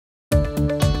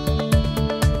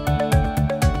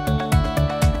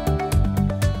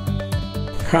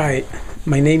Hi,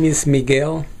 my name is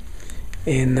Miguel,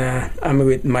 and I'm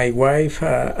with my wife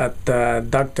at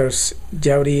Doctor's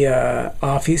Jaudy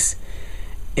office,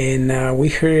 and we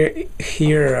heard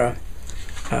here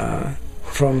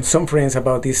from some friends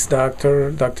about this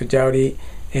doctor, Dr. Jaudy,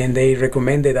 and they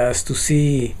recommended us to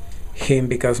see him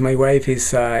because my wife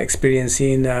is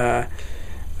experiencing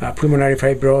pulmonary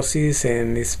fibrosis,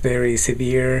 and it's very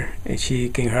severe, and she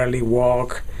can hardly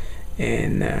walk,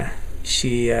 and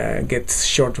she gets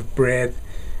short of breath,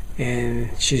 and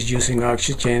she's using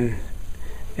oxygen,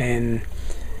 and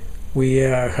we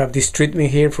have this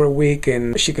treatment here for a week,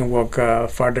 and she can walk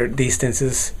farther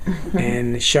distances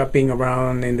and shopping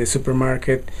around in the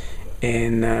supermarket,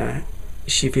 and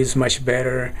she feels much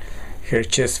better. Her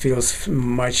chest feels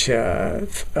much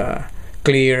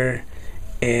clear,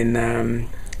 and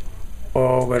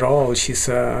overall she's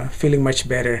feeling much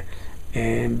better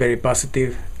and very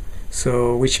positive.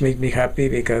 So, which made me happy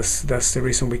because that's the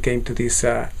reason we came to this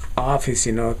office,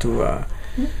 to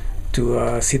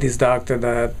see this doctor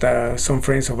that some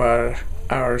friends of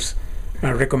ours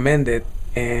recommended,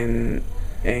 and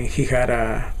he had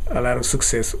a lot of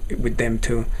success with them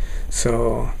too.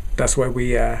 So that's why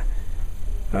we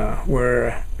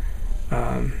were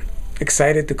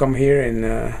excited to come here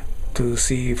and to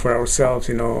see for ourselves,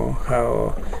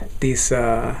 how this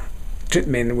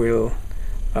treatment will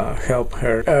help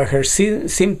her. Her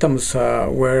symptoms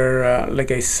were,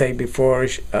 like I said before,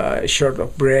 short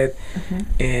of breath,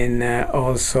 and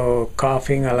also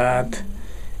coughing a lot,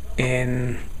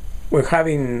 and we're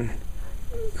having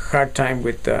hard time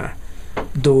with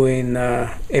doing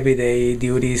everyday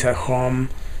duties at home.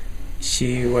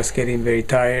 She was getting very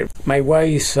tired. My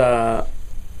wife's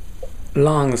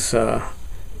lungs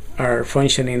are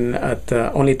functioning at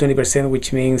only 20%,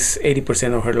 which means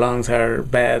 80% of her lungs are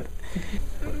bad.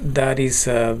 That is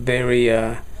a very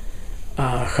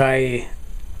high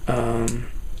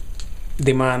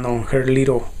demand on her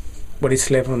little what is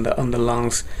left on the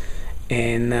lungs,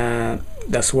 and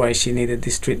that's why she needed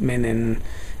this treatment,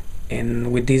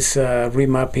 and with this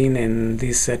remapping and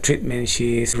this treatment,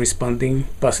 she is responding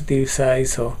positive side.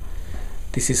 So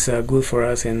this is good for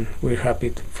us, and we're happy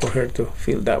for her to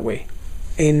feel that way.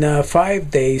 In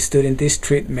 5 days during this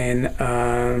treatment,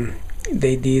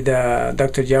 they did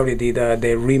Dr. Jaudy did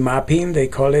the remapping, they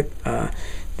call it.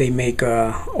 They make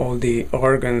all the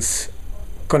organs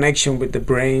connection with the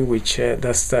brain, which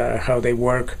that's how they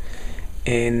work,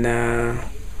 and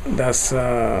that's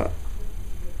how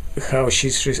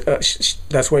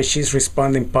that's why she's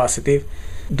responding positive,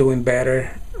 doing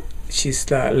better. She's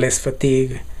less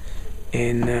fatigued,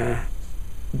 and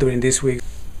during this week.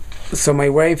 So my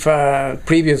wife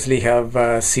previously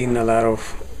have seen a lot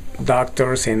of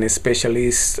doctors and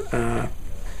specialists,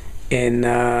 and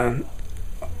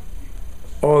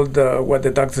what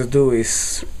the doctors do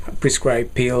is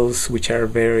prescribe pills which are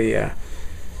very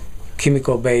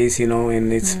chemical based,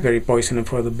 and it's very poisonous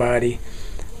for the body.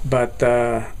 But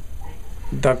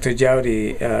Dr.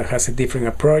 Jaudy has a different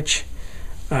approach.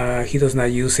 He does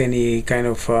not use any kind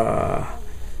of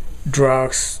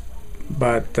drugs,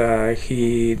 but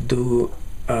he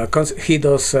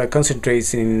does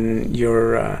concentrates in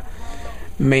your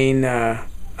main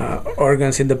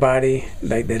organs in the body,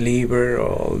 like the liver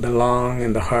or the lung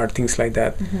and the heart, things like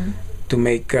that, to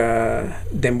make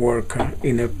them work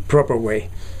in a proper way,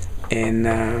 and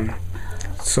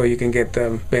so you can get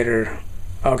better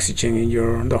oxygen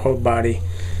in the whole body,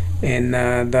 and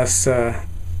that's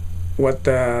what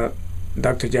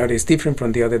Dr. Jaudy is different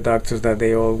from the other doctors, that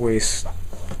they always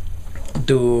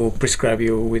do prescribe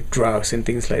you with drugs and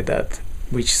things like that,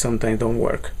 which sometimes don't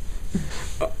work.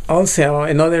 Also,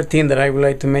 another thing that I would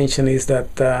like to mention is that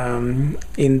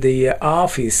in the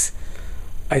office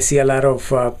I see a lot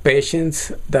of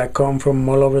patients that come from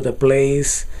all over the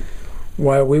place.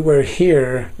 While we were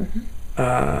here,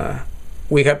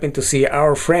 we happened to see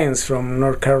our friends from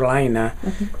North Carolina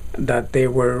that they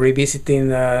were revisiting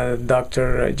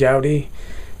Dr. Jaudy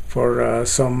for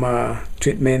some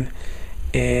treatment,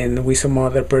 and we some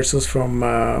other persons from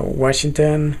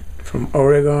Washington, from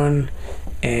Oregon,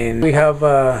 and we have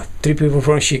 3 people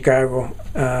from Chicago,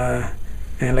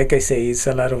 and like I say, it's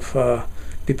a lot of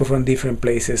people from different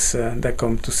places that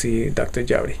come to see Dr.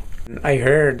 Jaudy. I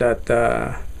heard that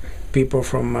people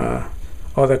from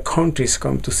other countries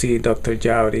come to see Dr.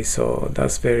 Jaudy, so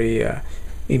that's very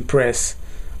impressed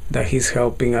that he's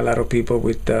helping a lot of people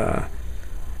with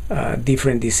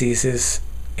different diseases.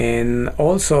 And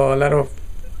also a lot of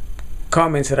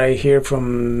comments that I hear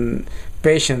from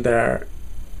patients that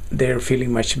they're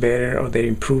feeling much better, or they're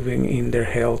improving in their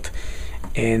health,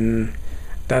 and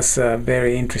that's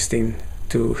very interesting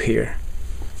to hear.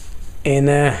 And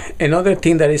another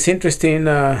thing that is interesting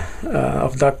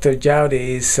of Dr.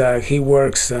 Jaudy is he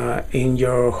works in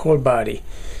your whole body.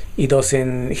 He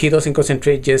doesn't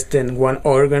concentrate just in one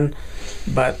organ,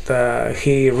 but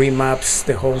he remaps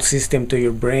the whole system to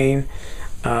your brain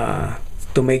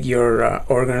to make your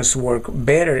organs work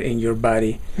better in your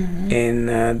body. Mm-hmm.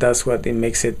 And that's what it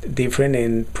makes it different,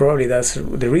 and probably that's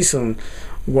the reason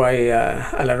why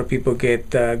a lot of people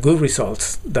get good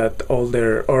results, that all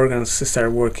their organs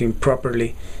start working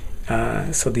properly.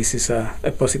 So this is a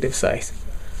positive side.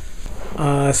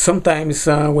 Sometimes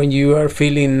when you are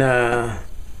feeling not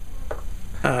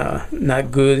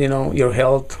good, your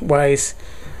health wise,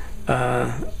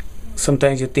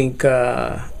 sometimes you think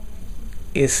that's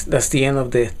the end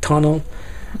of the tunnel,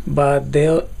 but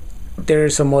there are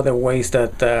some other ways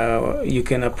that you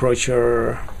can approach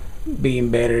your being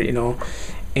better,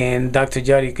 and Dr.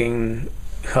 Jaudy can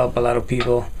help a lot of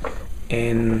people,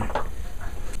 and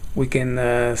we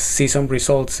can see some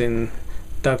results in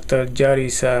Dr.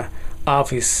 Jaudy's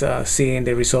office, seeing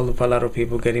the result of a lot of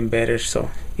people getting better. So,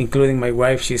 including my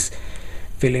wife, she's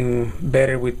feeling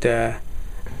better with her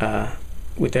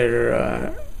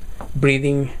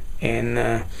breathing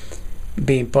and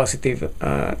being positive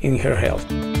in her health.